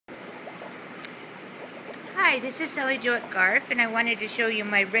Hi, this is Sally Jo at Garf, and I wanted to show you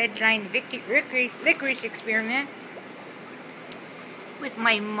my red line licorice experiment with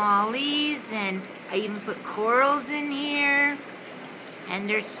my mollies, and I even put corals in here, and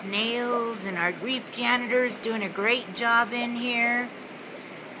there's snails, and our reef janitor's doing a great job in here.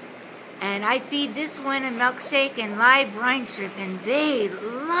 And I feed this one a milkshake and live brine shrimp, and they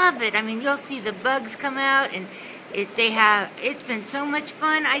love it. I mean, you'll see the bugs come out, and it's been so much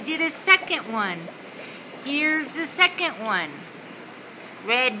fun. I did a second one. Here's the second one.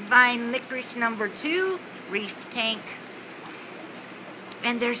 Red vine licorice number 2, reef tank.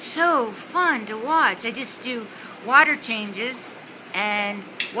 And they're so fun to watch. I just do water changes, and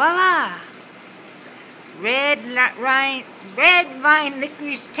voila! Red vine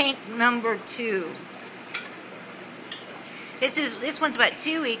licorice tank number 2. This one's about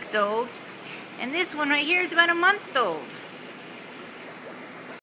 2 weeks old, and this one right here is about a month old.